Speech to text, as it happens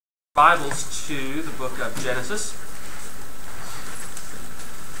Bibles to the book of Genesis.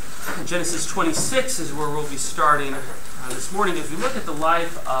 Genesis 26 is where we'll be starting this morning. As we look at the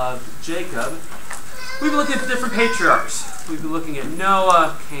life of Jacob, we've been looking at the different patriarchs. We've been looking at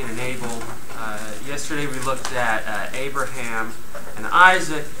Noah, Cain, and Abel. Yesterday we looked at Abraham and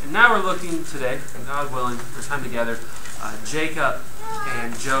Isaac, and now we're looking today, God willing, for time together, Jacob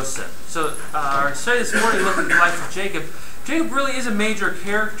and Joseph. So our study this morning, looking at the life of Jacob. Jacob really is a major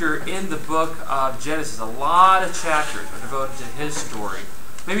character in the book of Genesis. A lot of chapters are devoted to his story.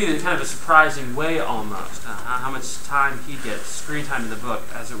 Maybe in kind of a surprising way almost, how much time he gets, screen time in the book,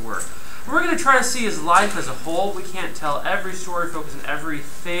 as it were. We're going to try to see his life as a whole. We can't tell every story, focus on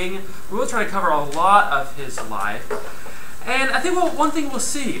everything. We will try to cover a lot of his life. And I think one thing we'll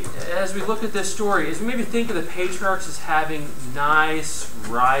see as we look at this story is we maybe think of the patriarchs as having nice,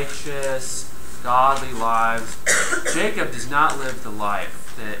 righteous, godly lives. Jacob does not live the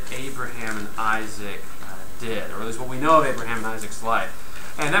life that Abraham and Isaac did, or at least what we know of Abraham and Isaac's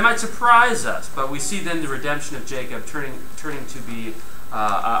life. And that might surprise us, but we see then the redemption of Jacob turning to be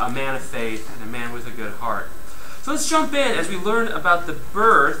a man of faith and a man with a good heart. So let's jump in as we learn about the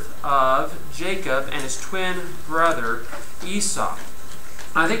birth of Jacob and his twin brother Esau.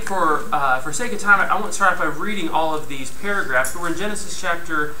 I think for sake of time, I won't start off by reading all of these paragraphs, but we're in Genesis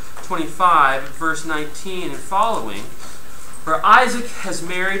chapter 25, verse 19 and following, where Isaac has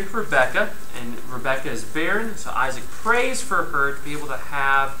married Rebekah, and Rebekah is barren, so Isaac prays for her to be able to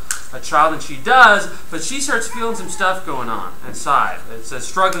have a child, and she does, but she starts feeling some stuff going on inside. It's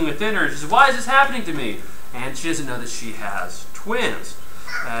struggling within her. She says, "Why is this happening to me?" And she doesn't know that she has twins.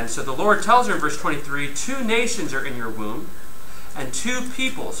 And so the Lord tells her in verse 23, "Two nations are in your womb, and two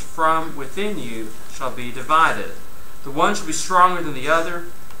peoples from within you shall be divided. The one shall be stronger than the other.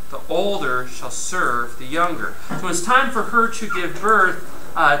 The older shall serve the younger." So it's time for her to give birth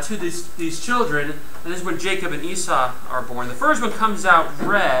to these children. And this is when Jacob and Esau are born. The first one comes out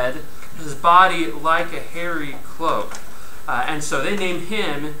red, his body like a hairy cloak. And so they name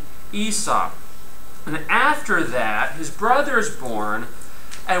him Esau. And after that, his brother is born.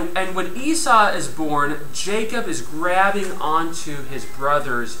 And when Esau is born, Jacob is grabbing onto his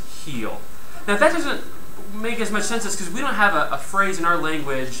brother's heel. Now, that doesn't make as much sense as because we don't have a phrase in our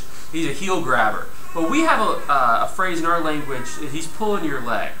language, he's a heel grabber. But we have a phrase in our language, he's pulling your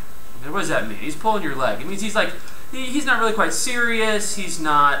leg. And what does that mean? He's pulling your leg. It means he's like, he's not really quite serious. He's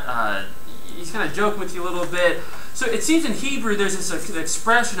not, he's kind of joking with you a little bit. So it seems in Hebrew there's this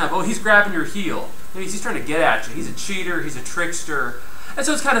expression of, oh, he's grabbing your heel. It means he's trying to get at you. He's a cheater. He's a trickster. And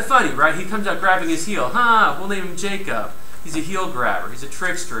so it's kind of funny, right? He comes out grabbing his heel. We'll name him Jacob. He's a heel grabber. He's a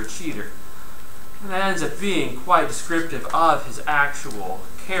trickster, a cheater. And that ends up being quite descriptive of his actual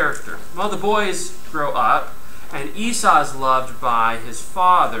character. Well, the boys grow up, and Esau is loved by his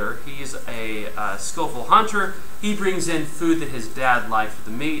father. He's a skillful hunter. He brings in food that his dad liked for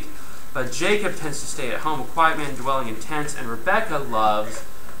the meat. But Jacob tends to stay at home, a quiet man dwelling in tents, and Rebekah loves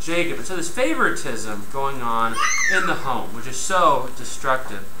Jacob. And so there's favoritism going on in the home, which is so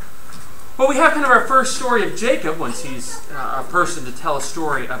destructive. Well, we have kind of our first story of Jacob, once he's a person to tell a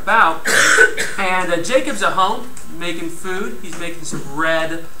story about. And Jacob's at home making food. He's making some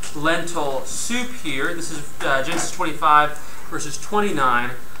red lentil soup here. This is Genesis 25, verses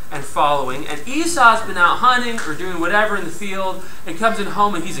 29 and following. And Esau's been out hunting or doing whatever in the field and comes in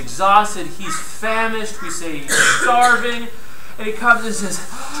home and he's exhausted. He's famished. We say he's starving. And he comes and says,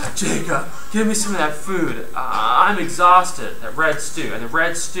 "Jacob, give me some of that food. I'm exhausted." That red stew. And the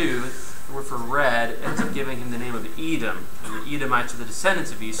red stew, the word for red, ends up giving him the name of Edom. And the Edomites are the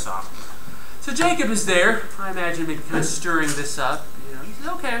descendants of Esau. So Jacob is there. I imagine maybe kind of stirring this up. He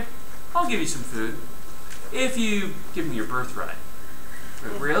says, "Okay, I'll give you some food if you give me your birthright."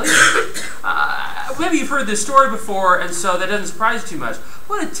 Really? Maybe you've heard this story before, and so that doesn't surprise you too much.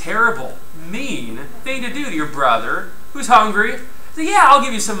 What a terrible, mean thing to do to your brother who's hungry. So, "Yeah, I'll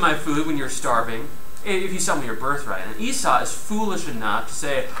give you some of my food when you're starving if you sell me your birthright." And Esau is foolish enough to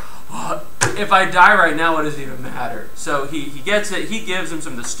say, "Oh, if I die right now, what does it even matter?" So he gets it. He gives him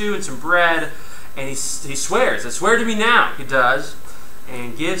some of the stew and some bread, and he swears. "Swear to me now," he does,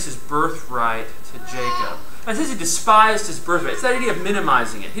 and gives his birthright to Jacob. And since he despised his birthright, it's that idea of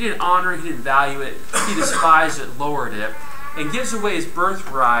minimizing it. He didn't honor it, he didn't value it, he despised it, lowered it, and gives away his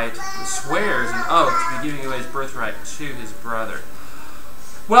birthright, and swears an oath to be giving away his birthright to his brother.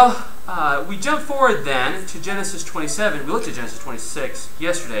 Well, we jump forward then to Genesis 27. We looked at Genesis 26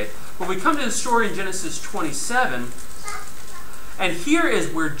 yesterday. But we come to the story in Genesis 27, and here is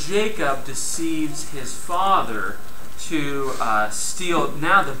where Jacob deceives his father to steal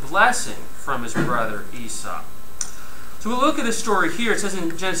now the blessing from his brother Esau. So we'll look at this story here. It says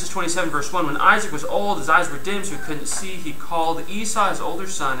in Genesis 27, verse 1, when Isaac was old, his eyes were dim, so he couldn't see, he called Esau, his older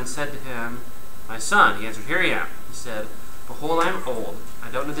son, and said to him, "My son." He answered, "Here I am." He said, "Behold, I am old.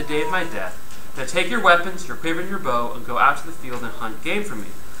 I don't know the day of my death. Now take your weapons, your quiver and your bow, and go out to the field and hunt game for me,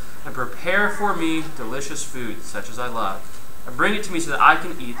 and prepare for me delicious food, such as I love. And bring it to me so that I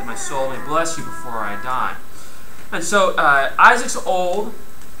can eat, that my soul may bless you before I die." And so Isaac's old.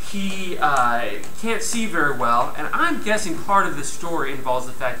 He can't see very well, and I'm guessing part of this story involves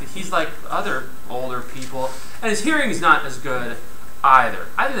the fact that he's like other older people, and his hearing is not as good either.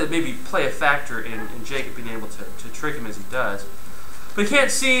 I think that maybe play a factor in Jacob being able to trick him as he does. But he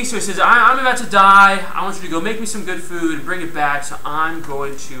can't see, so he says, I'm about to die. I want you to go make me some good food and bring it back, so I'm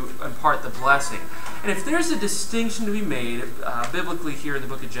going to impart the blessing. And if there's a distinction to be made biblically here in the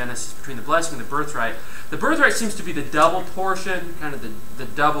book of Genesis between the blessing and the birthright seems to be the double portion, kind of the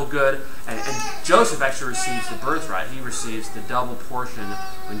double good. And Joseph actually receives the birthright. He receives the double portion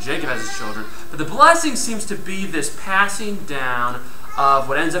when Jacob has his children. But the blessing seems to be this passing down of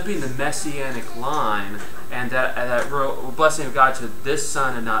what ends up being the messianic line, and that blessing of God to this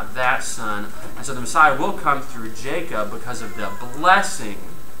son and not that son. And so the Messiah will come through Jacob because of the blessing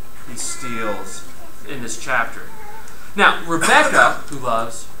he steals in this chapter. Now, Rebekah, who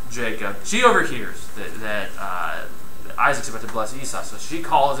loves Jacob, she overhears that Isaac's about to bless Esau. So she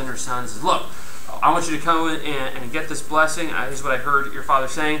calls in her son and says, "Look, I want you to come in and get this blessing. This is what I heard your father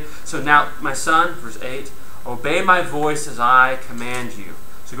saying. So now, my son," verse 8, "obey my voice as I command you.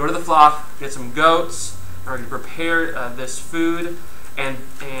 So go to the flock, get some goats, and we're going to prepare this food and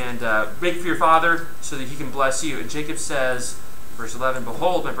make for your father so that he can bless you." And Jacob says, verse 11,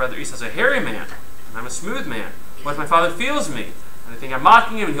 "Behold, my brother Esau is a hairy man, and I'm a smooth man. What if my father feels me? And I think I'm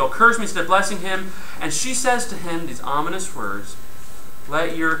mocking him, and he'll curse me instead of blessing him." And she says to him these ominous words,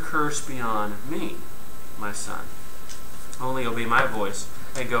 "Let your curse be on me, my son. Only obey my voice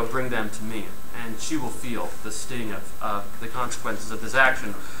and go bring them to me." And she will feel the sting of the consequences of this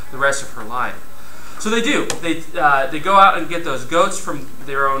action the rest of her life. So they do. They go out and get those goats from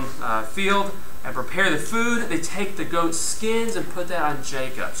their own field and prepare the food. They take the goat skins and put that on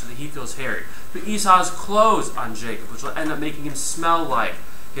Jacob so that he feels hairy. Put Esau's clothes on Jacob, which will end up making him smell like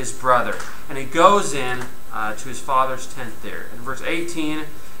his brother. And he goes in to his father's tent there. In verse 18,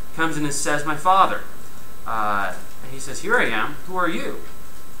 he comes in and says, "My father." And he says, "Here I am. Who are you?"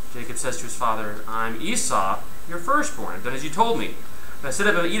 Jacob says to his father, "I'm Esau, your firstborn. I've done as you told me. And I sit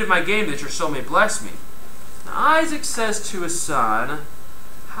up and eat of my game that your soul may bless me." Now Isaac says to his son,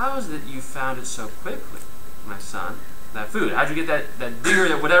 "How is it that you found it so quickly, my son? That food. How'd you get that deer,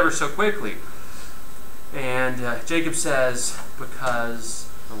 that whatever, so quickly?" And Jacob says, "Because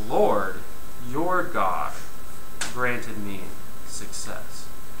the Lord, your God, granted me success."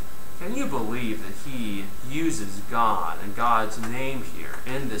 Can you believe that he uses God and God's name here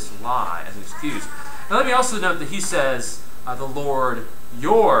in this lie as an excuse? Now let me also note that he says, "The Lord,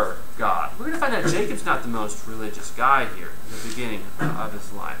 your God." We're going to find out Jacob's not the most religious guy here at the beginning of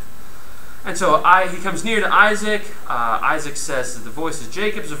his life. And so he comes near to Isaac. Isaac says that the voice is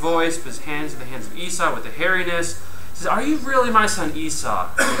Jacob's voice, but his hands are the hands of Esau with the hairiness. He says, "Are you really my son Esau?"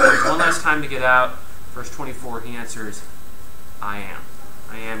 And there's one last time to get out. Verse 24, he answers, "I am.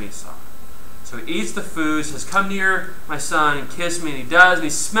 I am Esau." So he eats the food, says, "Come near, my son, and kiss me." And he does, and he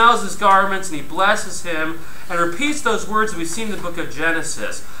smells his garments, and he blesses him, and repeats those words that we've seen in the book of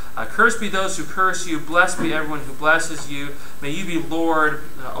Genesis. "Cursed be those who curse you, blessed be everyone who blesses you. May you be Lord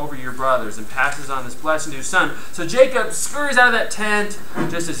over your brothers," and passes on this blessing to his son. So Jacob scurries out of that tent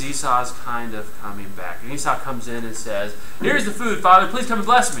just as Esau's kind of coming back. And Esau comes in and says, "Here's the food, father, please come and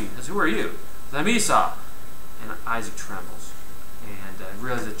bless me." He says, "Who are you?" He says, "I'm Esau." And Isaac trembles and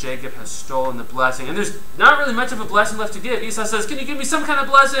realizes that Jacob has stolen the blessing. And there's not really much of a blessing left to give. Esau says, "Can you give me some kind of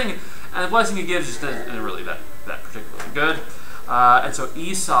blessing?" And the blessing he gives just isn't really that particularly good. And so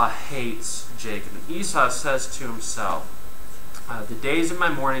Esau hates Jacob. And Esau says to himself, "The days of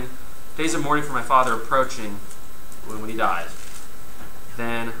mourning for my father approaching, when he dies,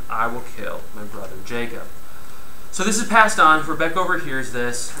 then I will kill my brother Jacob." So this is passed on. Rebekah overhears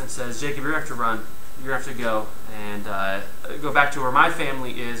this and says, "Jacob, you're going to have to run. You're going to have to go and go back to where my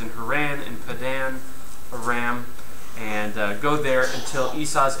family is in Haran and Padan Aram, and go there until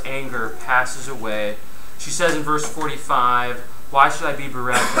Esau's anger passes away." She says in verse 45, "Why should I be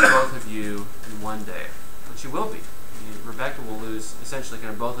bereft of both of you in one day?" And she will be. Rebekah will lose essentially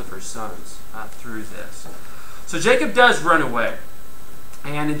kind of both of her sons through this. So Jacob does run away.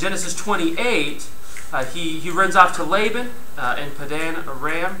 And in Genesis 28, he runs off to Laban in Padan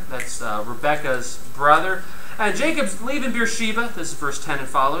Aram. That's Rebekah's brother. And Jacob's leaving Beersheba. This is verse 10 and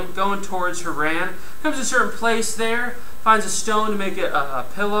following, going towards Haran. Comes to a certain place there. finds a stone to make a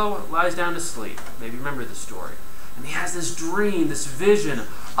pillow, lies down to sleep. Maybe you remember the story. And he has this dream, this vision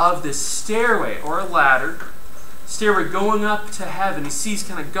of this stairway or a ladder, stairway going up to heaven. He sees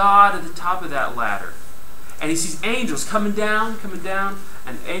kind of God at the top of that ladder. And he sees angels coming down,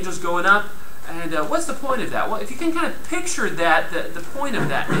 and angels going up. And what's the point of that? Well, if you can kind of picture that, the point of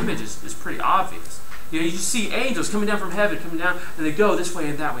that image is pretty obvious. You know, you see angels coming down from heaven, coming down, and they go this way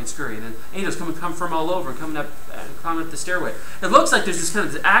and that way and scurry. And then angels come from all over and climbing up the stairway. It looks like there's this kind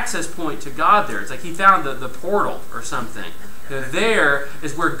of access point to God there. It's like he found the portal or something. You know, there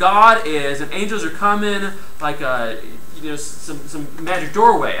is where God is, and angels are coming like some magic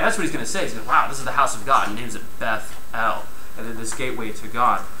doorway. That's what he's going to say. He's going, wow, this is the house of God. And he names it Beth El, and then this gateway to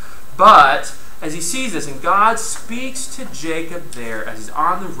God. But as he sees this, and God speaks to Jacob there as he's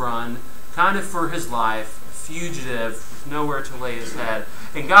on the run, kind of for his life, fugitive, with nowhere to lay his head.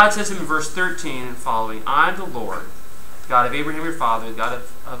 And God says to him in verse 13 and following, I am the Lord, God of Abraham your father, the God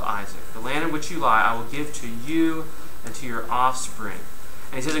of Isaac. The land in which you lie I will give to you and to your offspring.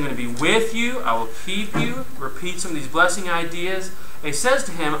 And he says, I'm going to be with you, I will keep you. Repeat some of these blessing ideas. And he says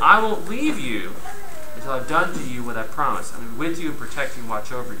to him, I won't leave you until I've done to you what I promised. I'm with you and protect you and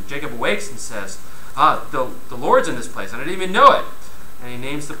watch over you. Jacob awakes and says, the Lord's in this place. I didn't even know it. And he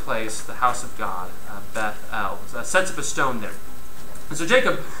names the place the house of God, Beth El. So that sets up a stone there. And so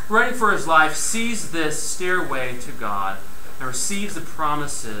Jacob, running for his life, sees this stairway to God and receives the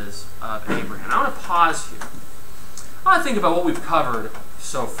promises of Abraham. I want to pause here. I want to think about what we've covered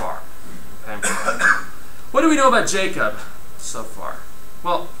so far. Okay? What do we know about Jacob so far?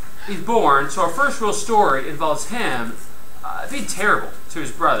 Well, he's born, so our first real story involves him being terrible to his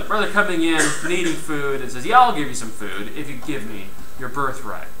brother. Brother coming in, needing food, and says, yeah, I'll give you some food if you give me your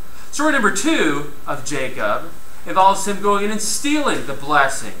birthright. Story number 2 of Jacob involves him going in and stealing the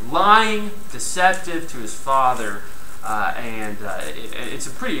blessing, lying, deceptive to his father, and it's a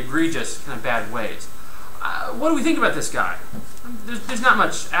pretty egregious kind of bad ways. What do we think about this guy? There's not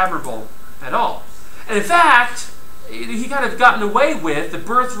much admirable at all. And in fact, he kind of gotten away with the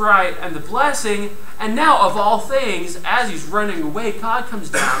birthright and the blessing, and now, of all things, as he's running away, God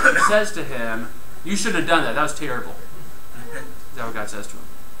comes down and says to him, you shouldn't have done that. That was terrible. Is that what God says to him?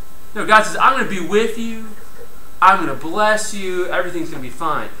 No, God says, I'm going to be with you. I'm going to bless you. Everything's going to be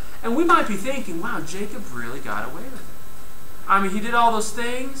fine. And we might be thinking, wow, Jacob really got away with it. I mean, he did all those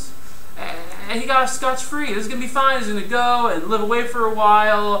things, and he got scotch-free. This is going to be fine. He's going to go and live away for a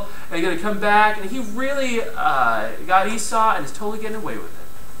while, and he's going to come back. And he really got Esau and is totally getting away with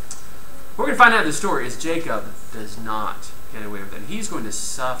it. What we're going to find out in the story is Jacob does not get away with it. And he's going to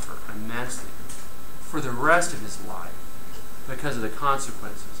suffer immensely for the rest of his life because of the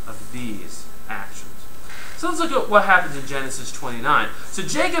consequences of these actions. So let's look at what happens in Genesis 29. So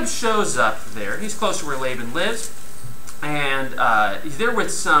Jacob shows up there. He's close to where Laban lives. And he's there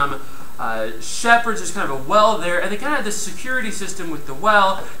with some shepherds. There's kind of a well there. And they kind of have this security system with the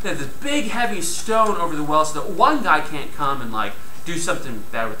well. They have this big, heavy stone over the well so that one guy can't come and like do something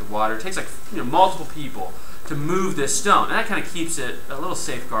bad with the water. It takes like multiple people to move this stone. And that kind of keeps it a little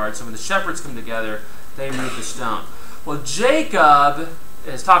safeguard. So when the shepherds come together, they move the stone. Well, Jacob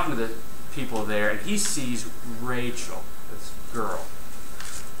is talking to the people there, and he sees Rachel, this girl,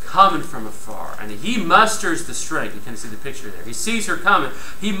 coming from afar. And he musters the strength. You can see the picture there. He sees her coming.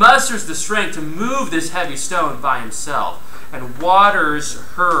 He musters the strength to move this heavy stone by himself and waters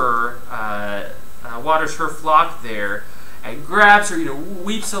her flock there and grabs her,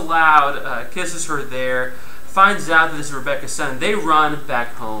 weeps aloud, kisses her there, finds out that this is Rebekah's son. They run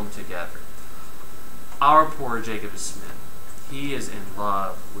back home together. Our poor Jacob is smitten. He is in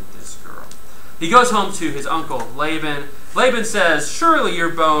love with this girl. He goes home to his uncle Laban. Laban says, surely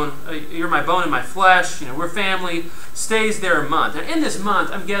you're my bone and my flesh. We're family. Stays there a month. And in this month,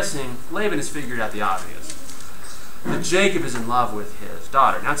 I'm guessing Laban has figured out the obvious. That Jacob is in love with his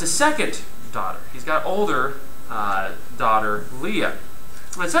daughter. Now it's his second daughter. He's got older daughter Leah.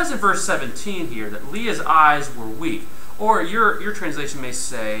 And it says in verse 17 here that Leah's eyes were weak. Or your translation may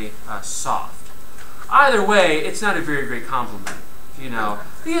say soft. Either way, it's not a very great compliment.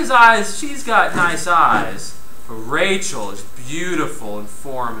 Leah's eyes, she's got nice eyes, but Rachel is beautiful in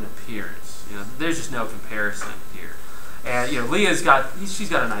form and appearance. There's just no comparison here. And she's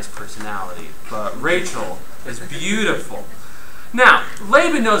got a nice personality, but Rachel is beautiful. Now,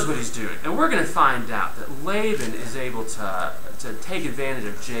 Laban knows what he's doing, and we're going to find out that Laban is able to take advantage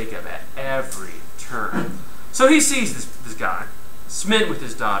of Jacob at every turn. So he sees this guy, smitten with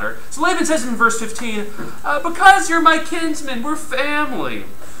his daughter. So Laban says in verse 15, because you're my kinsman, we're family.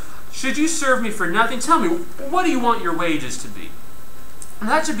 Should you serve me for nothing? Tell me, what do you want your wages to be? And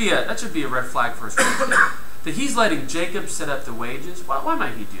that should be a red flag for us. that he's letting Jacob set up the wages. Why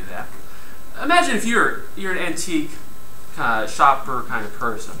might he do that? Imagine if you're an antique shopper kind of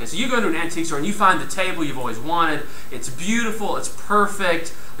person. Okay, so you go to an antique store and you find the table you've always wanted. It's beautiful. It's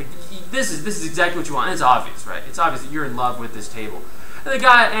perfect. Like, this is exactly what you want. And it's obvious, right? It's obvious that you're in love with this table. And the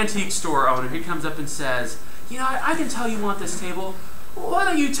guy, antique store owner, he comes up and says, you know, I can tell you want this table. Why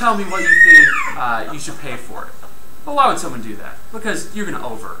don't you tell me what you think you should pay for it? Well, why would someone do that? Because you're going to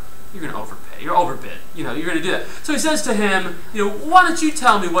overpay. You're overbid. You know, you're going to do that. So he says to him, you know, why don't you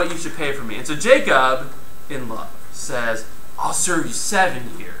tell me what you should pay for me? And so Jacob, in love, says, I'll serve you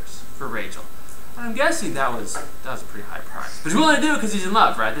 7 years for Rachel. And I'm guessing that was a pretty high price. But he's willing to do it because he's in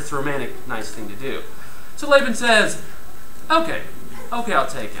love, right? That's a romantic, nice thing to do. So Laban says, okay, I'll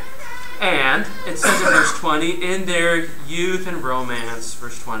take it. And it says in verse 20, in their youth and romance,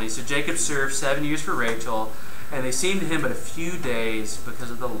 verse 20, so Jacob served 7 years for Rachel, and they seemed to him but a few days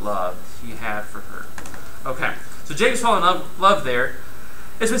because of the love he had for her. Okay, so Jacob's fallen in love there.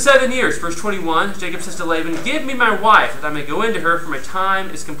 It's been 7 years. Verse 21, Jacob says to Laban, give me my wife, that I may go into her, for my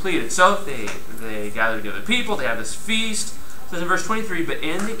time is completed. So they gather together the people, they have this feast. It says in verse 23, but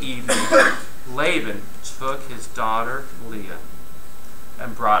in the evening, Laban took his daughter Leah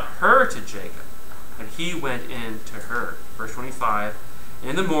and brought her to Jacob, and he went in to her. Verse 25,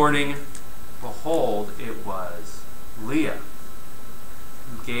 in the morning, behold, it was Leah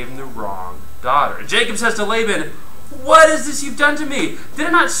who gave him the wrong daughter. And Jacob says to Laban, what is this you've done to me? Did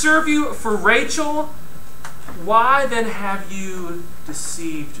I not serve you for Rachel? Why then have you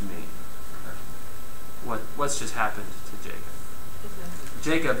deceived me? What's just happened to Jacob?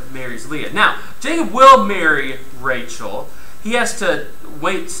 Jacob marries Leah. Now, Jacob will marry Rachel. He has to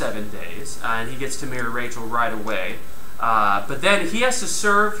wait 7 days, and he gets to marry Rachel right away. But then he has to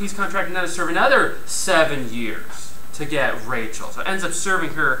serve, he's contracted now to serve another 7 years to get Rachel. So ends up serving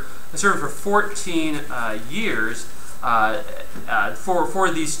for 14 years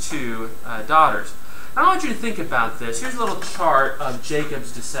for these two daughters. Now I want you to think about this. Here's a little chart of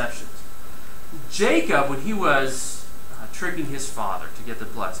Jacob's deceptions. Jacob, when he was tricking his father to get the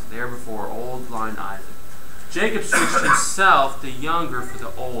blessing, there before old blind Isaac, Jacob switched himself, the younger, for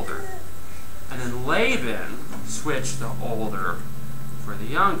the older. And then Laban switched the older for the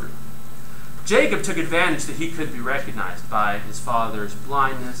younger. Jacob took advantage that he couldn't be recognized by his father's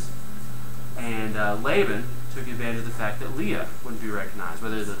blindness. And Laban took advantage of the fact that Leah wouldn't be recognized,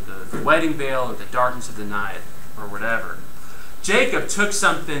 whether the wedding veil or the darkness of the night or whatever. Jacob took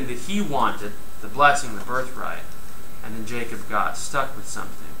something that he wanted, the blessing, the birthright, and then Jacob got stuck with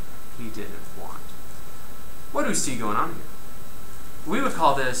something he didn't want. What do we see going on here? We would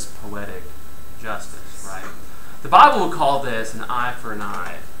call this poetic justice, right? The Bible would call this an eye for an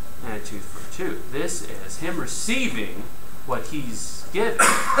eye and a tooth for a tooth. This is him receiving what he's given.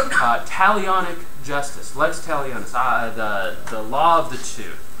 Talionic justice. Lex talionis, the law of the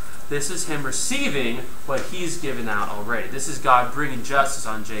tooth. This is him receiving what he's given out already. This is God bringing justice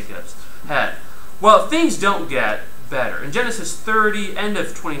on Jacob's head. Well, things don't get better. In Genesis 30, end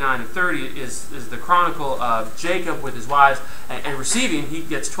of 29 and 30 is the chronicle of Jacob with his wives and receiving. He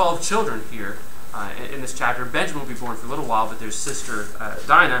gets 12 children here in this chapter. Benjamin will be born for a little while, but there's sister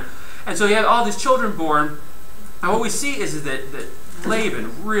Dinah. And so you have all these children born. And what we see is that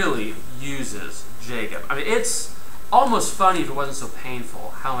Laban really uses Jacob. I mean, it's almost funny if it wasn't so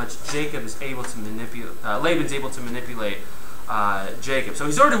painful how much Jacob is able to manipulate. Laban's able to manipulate Jacob. So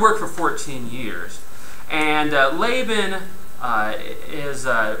he's already worked for 14 years. And Laban is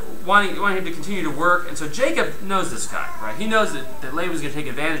wanting him to continue to work. And so Jacob knows this guy, right? He knows that Laban's going to take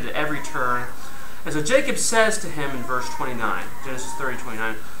advantage at every turn. And so Jacob says to him in verse 29, Genesis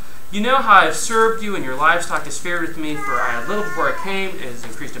 30:29, you know how I have served you, and your livestock has fared with me, for I had little before I came, it has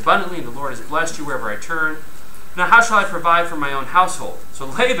increased abundantly, and the Lord has blessed you wherever I turn. Now how shall I provide for my own household? So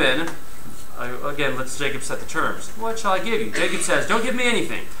Laban, again, lets Jacob set the terms. What shall I give you? Jacob says, don't give me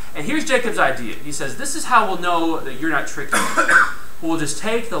anything. And here's Jacob's idea. He says, this is how we'll know that you're not tricking me. We'll just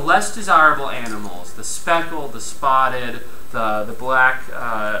take the less desirable animals, the speckled, the spotted, the black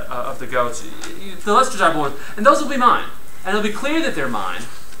of the goats, the less desirable ones, and those will be mine. And it'll be clear that they're mine.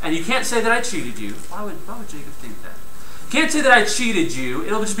 And you can't say that I cheated you. Why would Jacob think that? You can't say that I cheated you.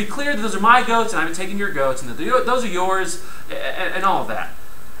 It'll just be clear that those are my goats, and I haven't taken your goats, and that those are yours, and all of that.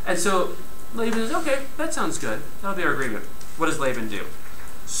 And so Laban says, okay, that sounds good. That'll be our agreement. What does Laban do?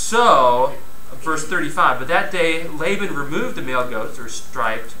 So, verse 35, but that day Laban removed the male goats, that were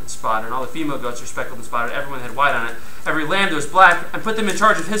striped and spotted, and all the female goats were speckled and spotted. Everyone had white on it. Every lamb that was black, and put them in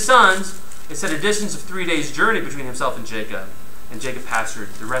charge of his sons. It set a distance of 3 days' journey between himself and Jacob. And Jacob pastured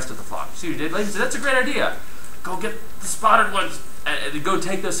the rest of the flock. See what he did? Laban said, that's a great idea. Go get the spotted ones. go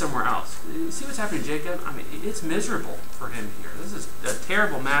take those somewhere else. You see what's happening to Jacob? I mean, it's miserable for him here. This is a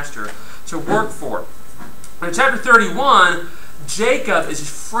terrible master to work for. In chapter 31, Jacob is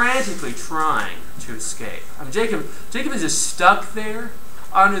just frantically trying to escape. I mean, Jacob is just stuck there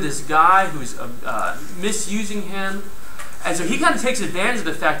under this guy who's misusing him. And so he kind of takes advantage of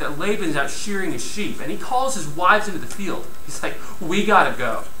the fact that Laban's out shearing his sheep. And he calls his wives into the field. He's like, we got to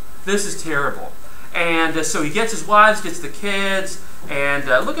go. This is terrible. And so he gets his wives, gets the kids. And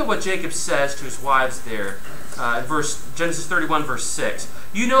look at what Jacob says to his wives there. Genesis 31, verse 6.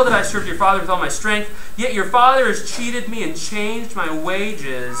 You know that I served your father with all my strength, yet your father has cheated me and changed my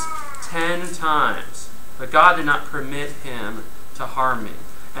wages 10 times. But God did not permit him to harm me.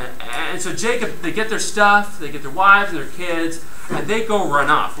 And so Jacob, they get their stuff, they get their wives and their kids, and they go run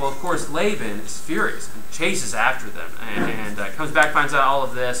off. Well, of course, Laban is furious and chases after them and comes back, finds out all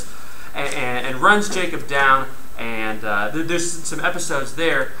of this, and runs Jacob down. And there's some episodes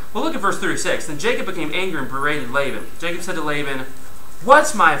there. Well, look at verse 36. Then Jacob became angry and berated Laban. Jacob said to Laban,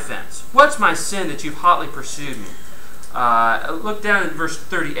 what's my offense? What's my sin that you've hotly pursued me? Look down at verse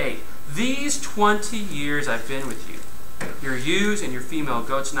 38. These 20 years I've been with you. Your ewes and your female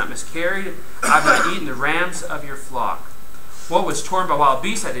goats not miscarried. I've not eaten the rams of your flock. What was torn by wild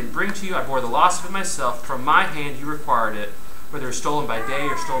beasts I didn't bring to you. I bore the loss of it myself. From my hand you required it, whether it was stolen by day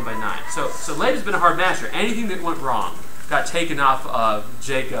or stolen by night. So Laban's been a hard master. Anything that went wrong got taken off of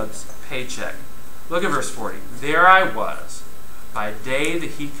Jacob's paycheck. Look at verse 40. There I was. By day the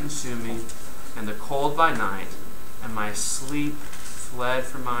heat consumed me, and the cold by night, and my sleep fled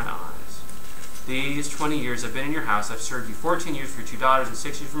from my eyes. These 20 years I've been in your house. I've served you 14 years for your 2 daughters and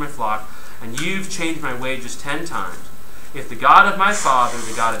 6 years for my flock, and you've changed my wages 10 times. If the God of my father,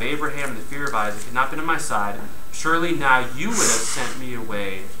 the God of Abraham, and the fear of Isaac had not been on my side, surely now you would have sent me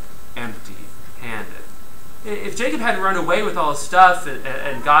away empty-handed. If Jacob hadn't run away with all his stuff,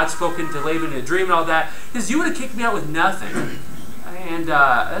 and God spoken to Laban in a dream and all that, because you would have kicked me out with nothing. And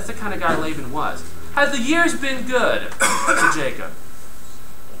that's the kind of guy Laban was. Have the years been good to Jacob?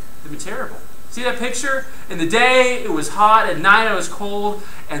 They've been terrible. See that picture? In the day it was hot, at night it was cold,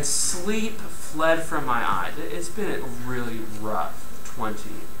 and sleep fled from my eyes. It's been a really rough 20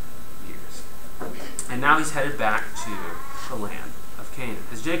 years. And now he's headed back to the land of Canaan.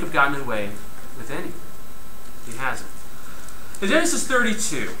 Has Jacob gotten away with any? He hasn't. In Genesis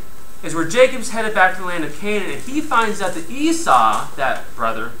 32 is where Jacob's headed back to the land of Canaan, and he finds out that Esau, that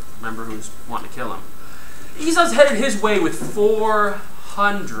brother, remember who's wanting to kill him, Esau's headed his way with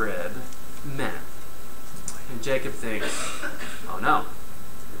 400 men. And Jacob thinks, oh no,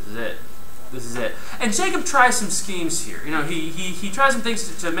 this is it. This is it. And Jacob tries some schemes here. You know, he tries some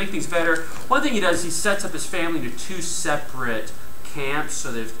things to make things better. One thing he does is he sets up his family into 2 separate camps,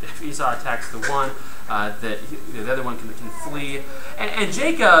 so that if Esau attacks the one, the other one can flee. And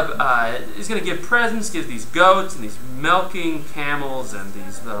Jacob is going to give presents, give these goats and these milking camels and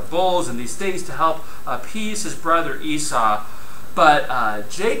these bulls and these things to help appease his brother Esau. But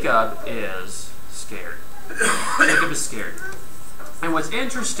Jacob is scared. Jacob is scared. And what's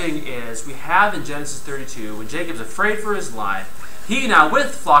interesting is we have in Genesis 32, when Jacob's afraid for his life, he now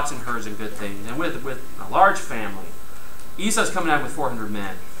with flocks and herds and good things, and with a large family, Esau's coming out with 400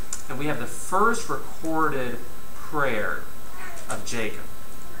 men. And we have the first recorded prayer of Jacob.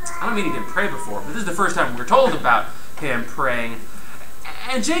 I don't mean he didn't pray before, but this is the first time we're told about him praying.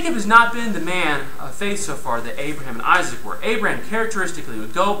 And Jacob has not been the man of faith so far that Abraham and Isaac were. Abraham characteristically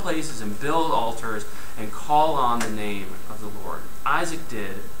would go places and build altars and call on the name of the Lord. Isaac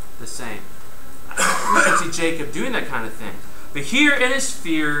did the same. We should see Jacob doing that kind of thing. But here in his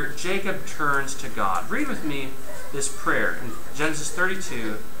fear, Jacob turns to God. Read with me this prayer in Genesis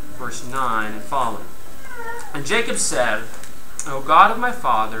 32, verse 9 and following. And Jacob said, O God of my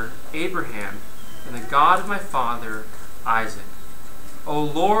father Abraham, and the God of my father Isaac, O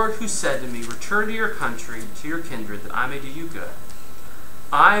Lord, who said to me, return to your country, to your kindred, that I may do you good.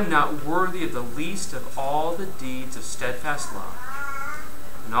 I am not worthy of the least of all the deeds of steadfast love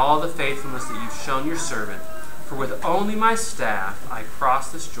and all the faithfulness that you've shown your servant. For with only my staff I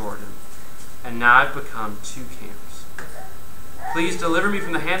crossed this Jordan, and now I've become 2 camps. Please deliver me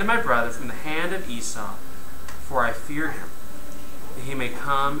from the hand of my brother, from the hand of Esau, for I fear him, that he may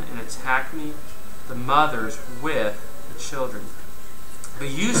come and attack me, the mothers with the children. But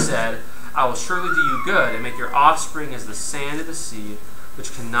you said, I will surely do you good, and make your offspring as the sand of the sea,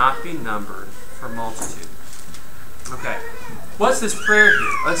 which cannot be numbered for multitude. Okay, what's this prayer here?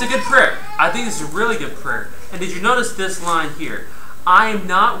 Well, it's a good prayer. I think it's a really good prayer. And did you notice this line here? I am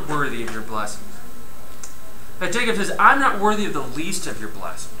not worthy of your blessings. That Jacob says, I'm not worthy of the least of your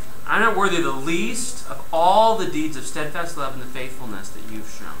blessings. I'm not worthy of the least of all the deeds of steadfast love and the faithfulness that you've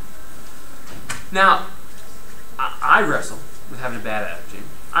shown. Now, I wrestle with having a bad attitude.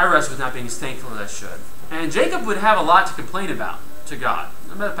 I wrestle with not being as thankful as I should. And Jacob would have a lot to complain about to God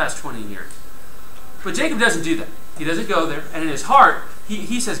about the past 20 years. But Jacob doesn't do that. He doesn't go there. And in his heart,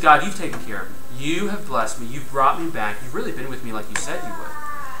 he says, God, you've taken care of me. You have blessed me. You've brought me back. You've really been with me like you said you would.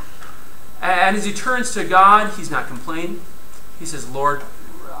 And as he turns to God, he's not complaining. He says, Lord,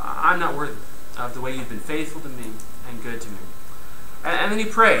 I'm not worthy of the way you've been faithful to me and good to me. And then he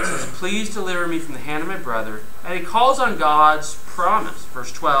prays, he says, please deliver me from the hand of my brother. And he calls on God's promise.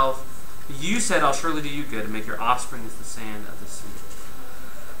 Verse 12, you said, I'll surely do you good and make your offspring as the sand of the sea.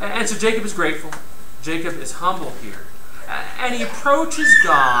 And so Jacob is grateful. Jacob is humble here. And he approaches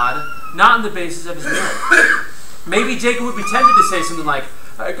God not on the basis of his merit. Maybe Jacob would be tempted to say something like,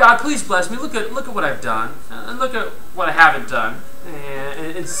 God, please bless me. Look at what I've done. And look at what I haven't done.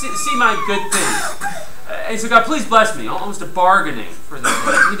 And see my good things. And so, God, please bless me. Almost a bargaining for the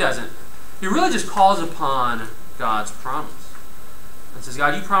thing. He doesn't. He really just calls upon God's promise. And says,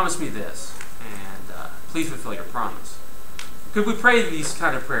 God, you promised me this. And please fulfill your promise. Could we pray these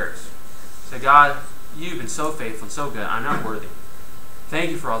kind of prayers? Say, God, you've been so faithful and so good. I'm not worthy.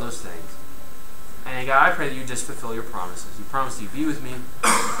 Thank you for all those things. And God, I pray that you just fulfill your promises. You promised that you'd be with me. You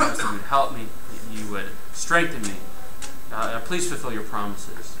promised that you would help me. That you would strengthen me. Please fulfill your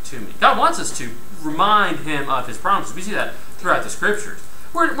promises to me. God wants us to remind him of his promises. We see that throughout the scriptures.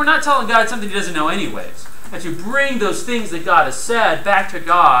 We're not telling God something he doesn't know anyways. And to bring those things that God has said back to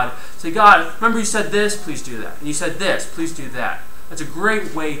God. Say, God, remember you said this, please do that. And you said this, please do that. That's a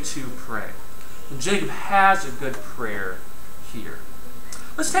great way to pray. And Jacob has a good prayer here.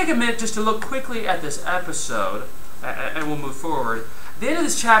 Let's take a minute just to look quickly at this episode, and we'll move forward. The end of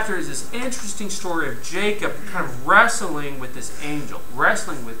this chapter is this interesting story of Jacob kind of wrestling with this angel,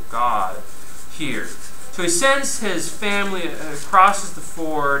 wrestling with God here. So he sends his family, crosses the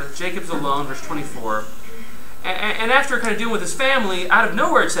ford. Jacob's alone, verse 24. And after kind of dealing with his family, out of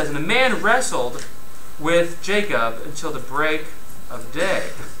nowhere it says, and the man wrestled with Jacob until the break of day.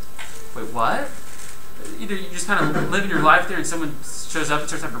 Wait, what? Either you just kind of living your life there and someone shows up and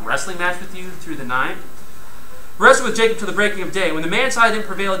starts having a wrestling match with you through the night. Wrestled with Jacob till the breaking of day. When the man saw he didn't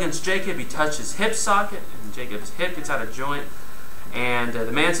prevail against Jacob, he touched his hip socket, and Jacob's hip gets out of joint. And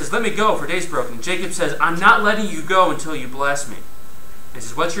the man says, let me go, for day's broken. And Jacob says, I'm not letting you go until you bless me. And he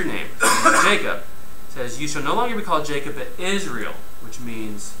says, what's your name? Jacob says, you shall no longer be called Jacob, but Israel, which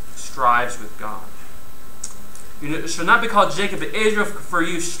means strives with God. You shall not be called Jacob, but Israel, for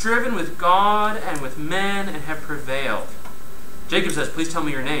you've striven with God and with men and have prevailed. Jacob says, please tell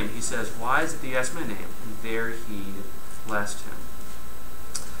me your name. He says, why is it that you ask my name? And there he blessed him.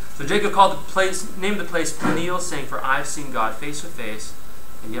 So Jacob named the place Peniel, saying, for I've seen God face to face,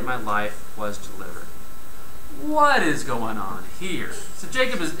 and yet my life was delivered. What is going on here? So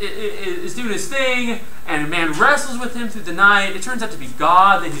Jacob is doing his thing, and a man wrestles with him through the night. It turns out to be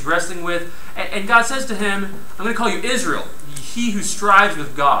God that he's wrestling with. And God says to him, I'm going to call you Israel, he who strives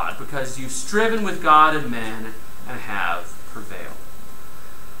with God, because you've striven with God and men and have prevailed.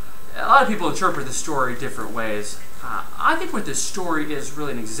 A lot of people interpret this story different ways. I think what this story is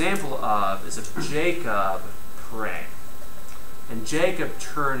really an example of is of Jacob praying and Jacob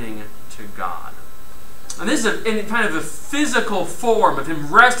turning to God. And this is in kind of a physical form of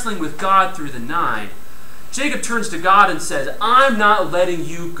him wrestling with God through the night. Jacob turns to God and says, I'm not letting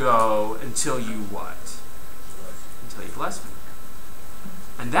you go until you what? Until you bless me.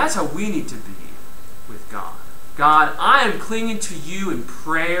 And that's how we need to be with God. God, I am clinging to you in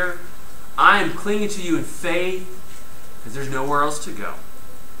prayer. I am clinging to you in faith, because there's nowhere else to go.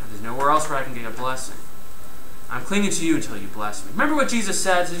 And there's nowhere else where I can get a blessing. I'm clinging to you until you bless me. Remember what Jesus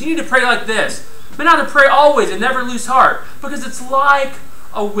said? He says, you need to pray like this. But not to pray always and never lose heart. Because it's like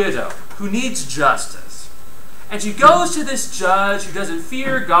a widow who needs justice. And she goes to this judge who doesn't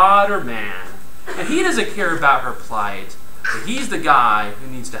fear God or man. And he doesn't care about her plight. But he's the guy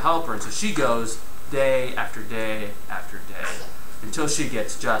who needs to help her. And so she goes day after day after day until she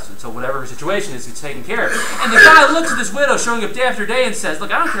gets justice, until whatever her situation is gets taken care of. And the guy looks at this widow showing up day after day and says,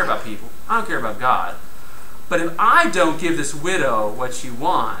 look, I don't care about people. I don't care about God. But if I don't give this widow what she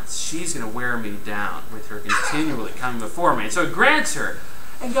wants, she's going to wear me down with her continually coming before me. And so it grants her.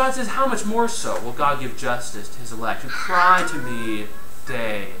 And God says, how much more so will God give justice to his elect who cry to me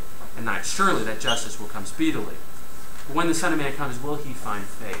day and night? Surely that justice will come speedily. But when the Son of Man comes, will he find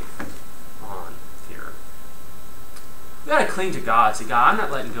faith on the earth? We've got to cling to God. Say, God, I'm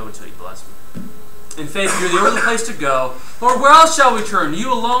not letting go until you bless me. In faith, you're the only place to go. Lord, where else shall we turn?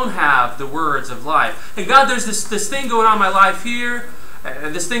 You alone have the words of life. And God, there's this thing going on in my life here.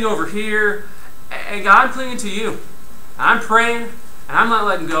 this thing over here. And God, I'm clinging to you. I'm praying, and I'm not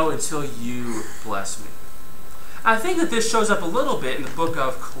letting go until you bless me. I think that this shows up a little bit in the book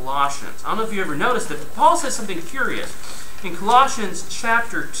of Colossians. I don't know if you ever noticed it, but Paul says something curious. In Colossians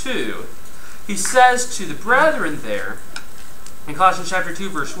chapter 2, he says to the brethren there, in Colossians chapter 2,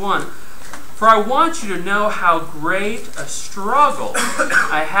 verse 1, "For I want you to know how great a struggle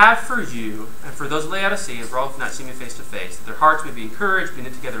I have for you, and for those of Laodicea, and for all who have not seen me face to face, that their hearts may be encouraged, be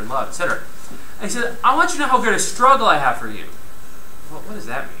knit together in love," etc. And he said, "I want you to know how great a struggle I have for you." Well, what does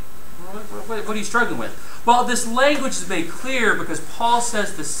that mean? What are you struggling with? Well, this language is made clear because Paul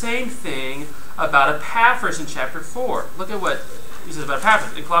says the same thing about Epaphras in chapter 4. Look at what he says about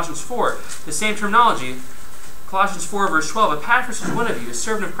Epaphras in Colossians 4. The same terminology. Colossians 4, verse 12. "Epaphras is one of you, a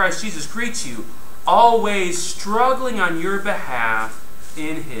servant of Christ Jesus, greets you, always struggling on your behalf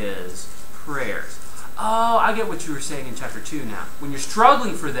in his prayers." Oh, I get what you were saying in chapter 2 now. When you're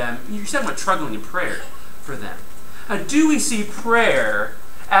struggling for them, you're saying about struggling in prayer for them. Now, do we see prayer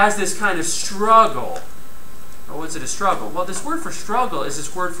as this kind of struggle? Well, what's it a struggle? Well, this word for struggle is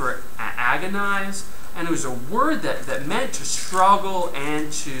this word for agonize, and it was a word that meant to struggle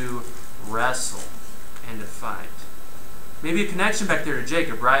and to wrestle and to fight. Maybe a connection back there to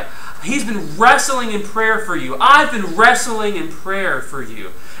Jacob, right? He's been wrestling in prayer for you. I've been wrestling in prayer for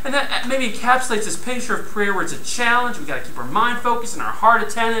you. And that maybe encapsulates this picture of prayer where it's a challenge. We've got to keep our mind focused and our heart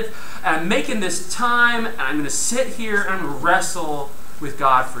attentive. And I'm making this time, and I'm going to sit here, and I'm going to wrestle with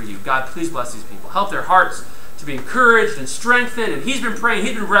God for you. God, please bless these people. Help their hearts to be encouraged and strengthened. And he's been praying.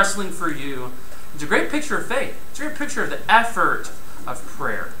 He's been wrestling for you. It's a great picture of faith. It's a great picture of the effort of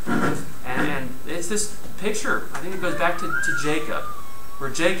prayer. And it's this picture, I think it goes back to Jacob,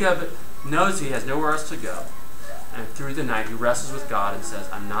 where Jacob knows he has nowhere else to go. And through the night, he wrestles with God and says,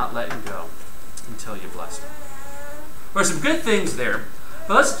 "I'm not letting go until you bless me." There are some good things there.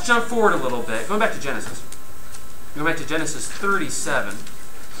 But let's jump forward a little bit. Going back to Genesis. Going back to Genesis 37.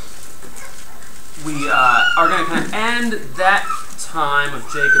 We are going to kind of end that time of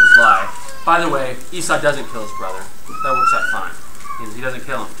Jacob's life. By the way, Esau doesn't kill his brother. That works out fine. He doesn't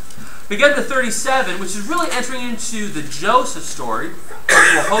kill him. We get to 37, which is really entering into the Joseph story, which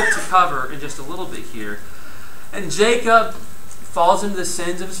we'll hope to cover in just a little bit here. And Jacob falls into the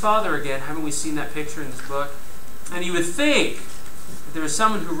sins of his father again. Haven't we seen that picture in this book? And you would think that there was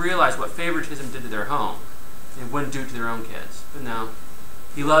someone who realized what favoritism did to their home and wouldn't do it to their own kids. But no.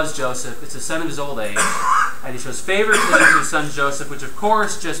 He loves Joseph. It's the son of his old age. And he shows favoritism to his son Joseph, which of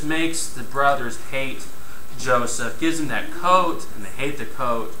course just makes the brothers hate Joseph. Gives him that coat, and they hate the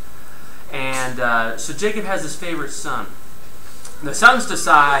coat. And so Jacob has his favorite son. And the sons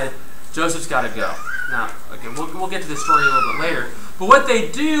decide Joseph's got to go. Now, again, we'll get to this story a little bit later. But what they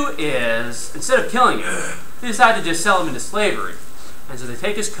do is, instead of killing him, they decide to just sell him into slavery. And so they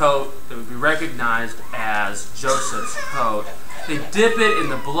take his coat that would be recognized as Joseph's coat. They dip it in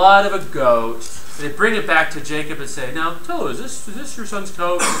the blood of a goat. They bring it back to Jacob and say, "Now, tell us, is this your son's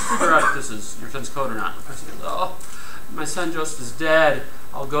coat? Let's figure out if this is your son's coat or not." The person goes, "Oh, my son Joseph is dead.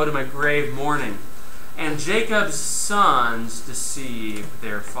 I'll go to my grave mourning." And Jacob's sons deceive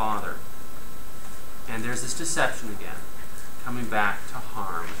their father. And there's this deception again, coming back to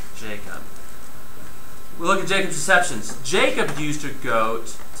harm Jacob. We look at Jacob's deceptions. Jacob used a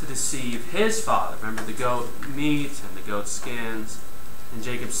goat to deceive his father. Remember the goat meat and the goat skins. And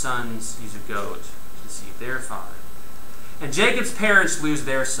Jacob's sons use a goat to deceive their father. And Jacob's parents lose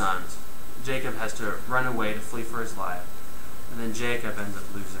their sons. Jacob has to run away to flee for his life. And then Jacob ends up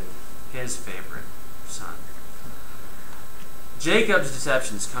losing his favorite son. Jacob's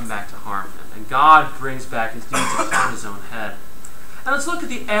deceptions come back to harm him, and God brings back his deeds upon his own head. And let's look at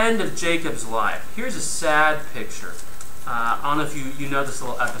the end of Jacob's life. Here's a sad picture. I don't know if you know this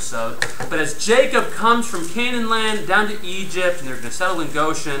little episode, but as Jacob comes from Canaan land down to Egypt, and they're going to settle in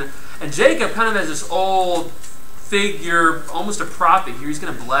Goshen, and Jacob kind of has this old figure, almost a prophet here. He's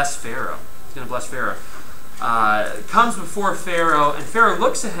going to bless Pharaoh. He's going to bless Pharaoh. Comes before Pharaoh, and Pharaoh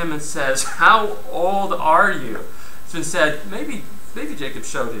looks at him and says, "How old are you?" It's been said, maybe Jacob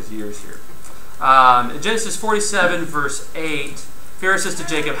showed his years here. In Genesis 47, verse 8, Pharaoh says to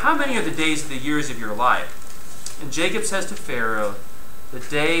Jacob, "How many are the days of the years of your life?" And Jacob says to Pharaoh, "The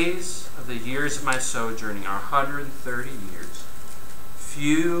days of the years of my sojourning are 130 years.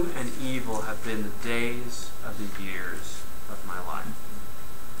 Few and evil have been the days of the years of my life."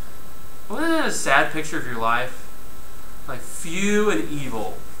 Well, isn't that a sad picture of your life? Like few and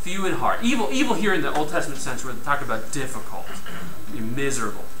evil, few and hard. Evil here in the Old Testament sense, where they talk about difficult,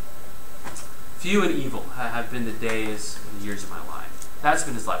 miserable. Few and evil have been the days and the years of my life. That's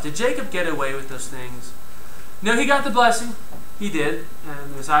been his life. Did Jacob get away with those things? No, he got the blessing. He did,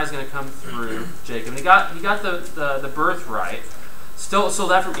 and the Messiah is going to come through Jacob. And he got the birthright, stole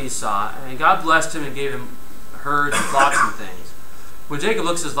that from Esau, and God blessed him and gave him herds and flocks and things. When Jacob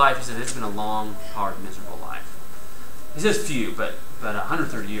looks at his life, he said, it's been a long, hard, miserable life. He says few, but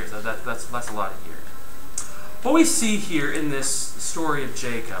 130 years, that's a lot of years. What we see here in this story of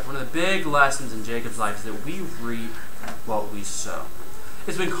Jacob, one of the big lessons in Jacob's life is that we reap what we sow.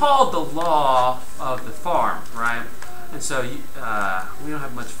 It's been called the law of the farm, right? And so we don't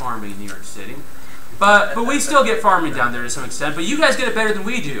have much farming in New York City. But we still get farming down there to some extent. But you guys get it better than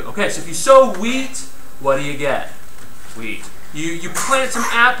we do. Okay, so if you sow wheat, what do you get? Wheat. You plant some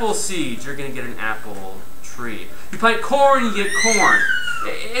apple seeds, you're going to get an apple tree. You plant corn, you get corn.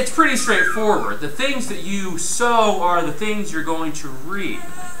 It's pretty straightforward. The things that you sow are the things you're going to reap.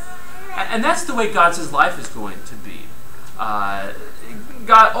 And that's the way God says life is going to be.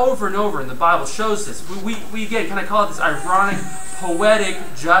 God over and over in the Bible shows this. We again kind of call it this ironic, poetic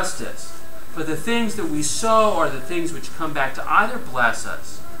justice. But the things that we sow are the things which come back to either bless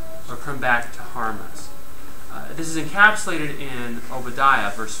us or come back to harm us. This is encapsulated in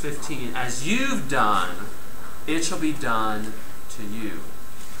Obadiah, verse 15. As you've done, it shall be done to you.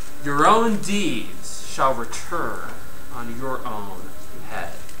 Your own deeds shall return on your own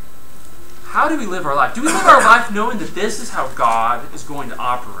head. How do we live our life? Do we live our life knowing that this is how God is going to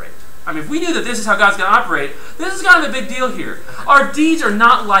operate? I mean, if we knew that this is how God's going to operate, this is kind of a big deal here. Our deeds are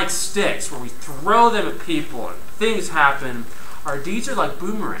not like sticks where we throw them at people and things happen. Our deeds are like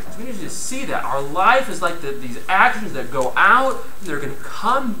boomerangs. We need to see that. Our life is like these actions that go out, and they're going to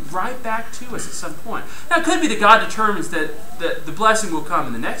come right back to us at some point. Now, it could be that God determines that the blessing will come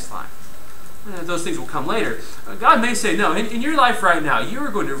in the next life. Those things will come later. God may say, no, in your life right now, you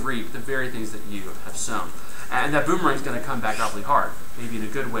are going to reap the very things that you have sown. And that boomerang is going to come back awfully hard. Maybe in a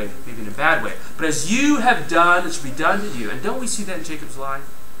good way, maybe in a bad way. But as you have done, it shall be done to you. And don't we see that in Jacob's life?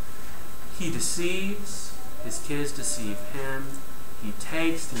 He deceives. His kids deceive him. He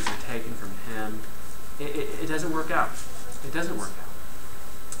takes, things are taken from him. It doesn't work out. It doesn't work out.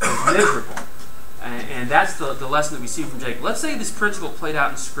 It's miserable. And that's the lesson that we see from Jacob. Let's say this principle played out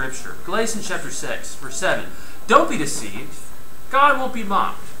in Scripture. Galatians chapter 6, verse 7. Don't be deceived. God won't be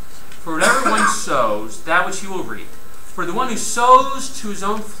mocked. For whatever one sows, that which he will reap. For the one who sows to his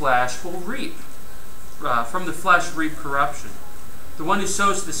own flesh will reap. From the flesh reap corruption. The one who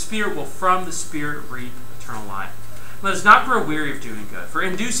sows to the Spirit will from the Spirit reap eternal life. Let us not grow weary of doing good, for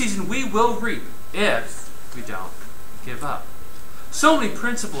in due season we will reap if we don't give up. So many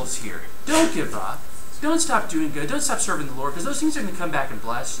principles here. Don't give up. Don't stop doing good. Don't stop serving the Lord, because those things are going to come back and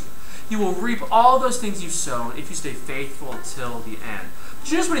bless you. You will reap all those things you've sown if you stay faithful until the end. But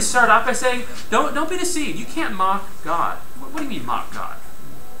you notice what he started off by saying, don't be deceived. You can't mock God. What do you mean mock God?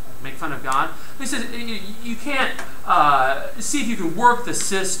 Make fun of God? He says you can't see if you can work the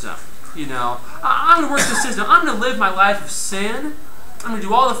system. You know, I'm going to work the system. I'm going to live my life of sin. I'm going to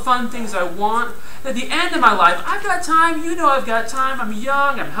do all the fun things I want. At the end of my life, I've got time. You know I've got time. I'm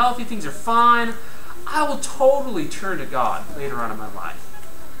young. I'm healthy. Things are fine. I will totally turn to God later on in my life.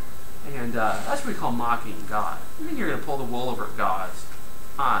 And that's what we call mocking God. You think you're going to pull the wool over God's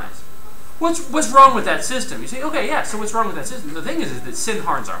eyes. What's wrong with that system? You say, okay, yeah, so what's wrong with that system? The thing is that sin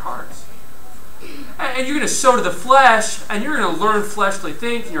hardens our hearts. And you're going to sow to the flesh, and you're going to learn fleshly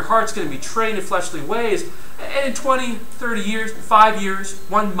things, and your heart's going to be trained in fleshly ways. And in 20, 30 years, 5 years,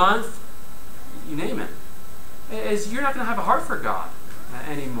 1 month, you name it, you're not going to have a heart for God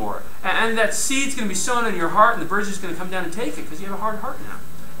anymore. And that seed's going to be sown in your heart, and the birds are just going to come down and take it because you have a hard heart now.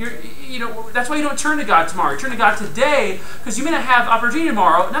 That's why you don't turn to God tomorrow. You turn to God today because you may not have opportunity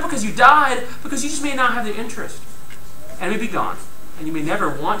tomorrow, not because you died, because you just may not have the interest. And it may be gone. And you may never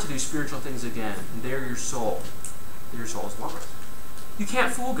want to do spiritual things again. And there your soul is lost. You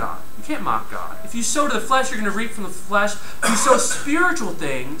can't fool God. You can't mock God. If you sow to the flesh, you're going to reap from the flesh. If you sow spiritual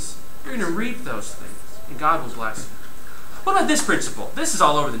things, you're going to reap those things. And God will bless you. What about this principle? This is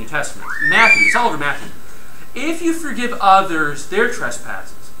all over the New Testament. Matthew. It's all over Matthew. If you forgive others their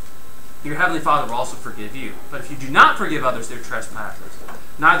trespasses, your heavenly Father will also forgive you. But if you do not forgive others their trespasses,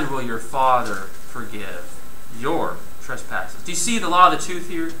 neither will your Father forgive your trespasses. Do you see the law of the tooth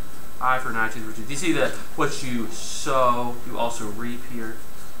here? Eye for an eye, tooth for tooth. Do you see that what you sow, you also reap here?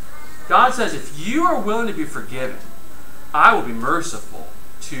 God says, if you are willing to be forgiven, I will be merciful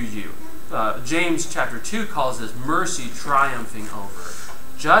to you. James chapter 2 calls this mercy triumphing over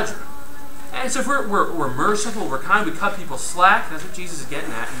judgment. And so if we're merciful, we're kind, we cut people slack. That's what Jesus is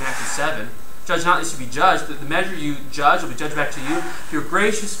getting at in Matthew 7. Judge not, lest you be judged. The measure you judge will be judged back to you. If you're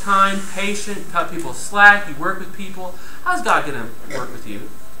gracious, kind, patient, cut people slack, you work with people, how's God going to work with you?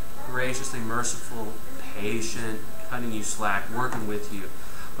 Graciously, merciful, patient, cutting you slack, working with you.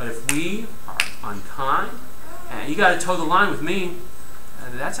 But if we are unkind, and you got to toe the line with me,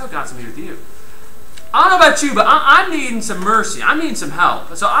 that's how God's going to be with you. I don't know about you, but I'm needing some mercy. I'm needing some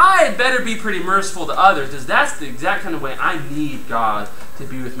help. So I better be pretty merciful to others, because that's the exact kind of way I need God to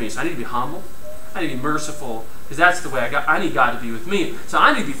be with me. So I need to be humble. I need to be merciful, because that's the way I need God to be with me. So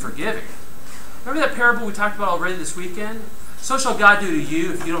I need to be forgiving. Remember that parable we talked about already this weekend? So shall God do to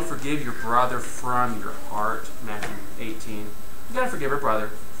you if you don't forgive your brother from your heart. Matthew 18. You got to forgive our brother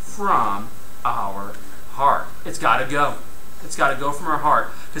from our heart. It's got to go. It's got to go from our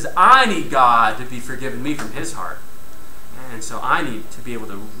heart, because I need God to be forgiving me from His heart. And so I need to be able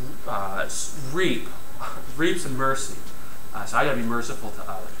to reap some mercy. So I got to be merciful to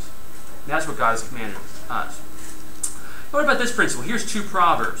others. And that's what God has commanded us. What about this principle? Here's two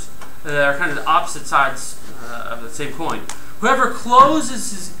proverbs that are kind of the opposite sides of the same coin. Whoever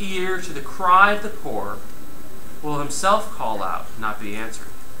closes his ear to the cry of the poor will himself call out, not be answered.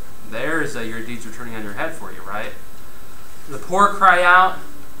 There's your deeds returning on your head for you, right? The poor cry out,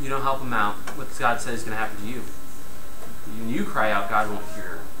 you don't help them out. What God says is going to happen to you. When you cry out, God won't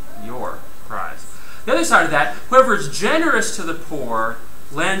hear your cries. The other side of that, whoever is generous to the poor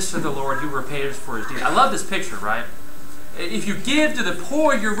lends to the Lord, who repays for his deed. I love this picture, right? If you give to the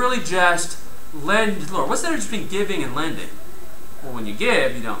poor, you're really just lending to the Lord. What's the difference between giving and lending? Well, when you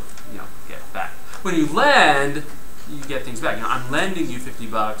give, you don't get it back. When you lend, you get things back. I'm lending you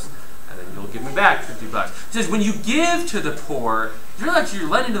 $50, and then you'll give me back $50. It says when you give to the poor, you realize you're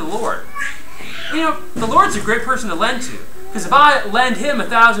lending to the Lord. The Lord's a great person to lend to, because if I lend him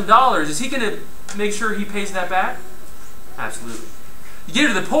 $1,000, is he going to make sure he pays that back? Absolutely. You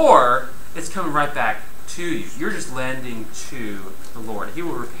give to the poor, it's coming right back to you. You're just lending to the Lord. He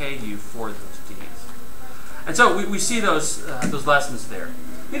will repay you for those deeds. And so we see those lessons there.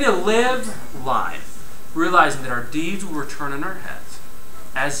 We need to live life, realizing that our deeds will return on our heads.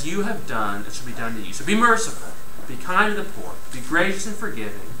 As you have done, it shall be done to you. So be merciful, be kind to the poor, be gracious and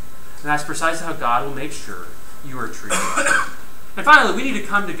forgiving. And that's precisely how God will make sure you are treated. And finally, we need to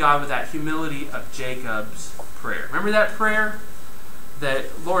come to God with that humility of Jacob's prayer. Remember that prayer? That,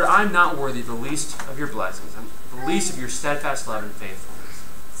 Lord, I'm not worthy of the least of your blessings, the least of your steadfast love and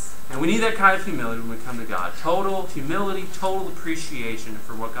faithfulness. And we need that kind of humility when we come to God. Total humility, total appreciation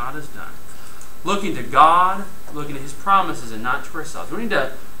for what God has done. Looking to God, looking at His promises and not to ourselves. We need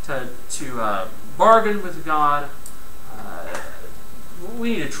to bargain with God.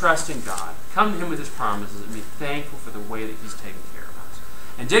 We need to trust in God. Come to Him with His promises and be thankful for the way that He's taken care of us.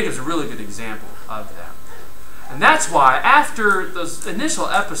 And Jacob's a really good example of that. And that's why after those initial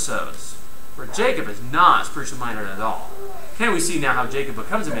episodes where Jacob is not spiritually minded at all, can we see now how Jacob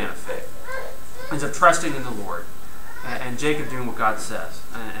becomes a man of faith, ends up trusting in the Lord, and Jacob doing what God says,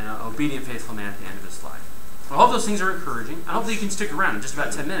 and an obedient, faithful man at the end of his life. I hope those things are encouraging. I hope that you can stick around. In just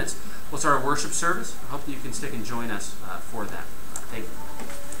about 10 minutes, we'll start our worship service. I hope that you can stick and join us for that. Thank you.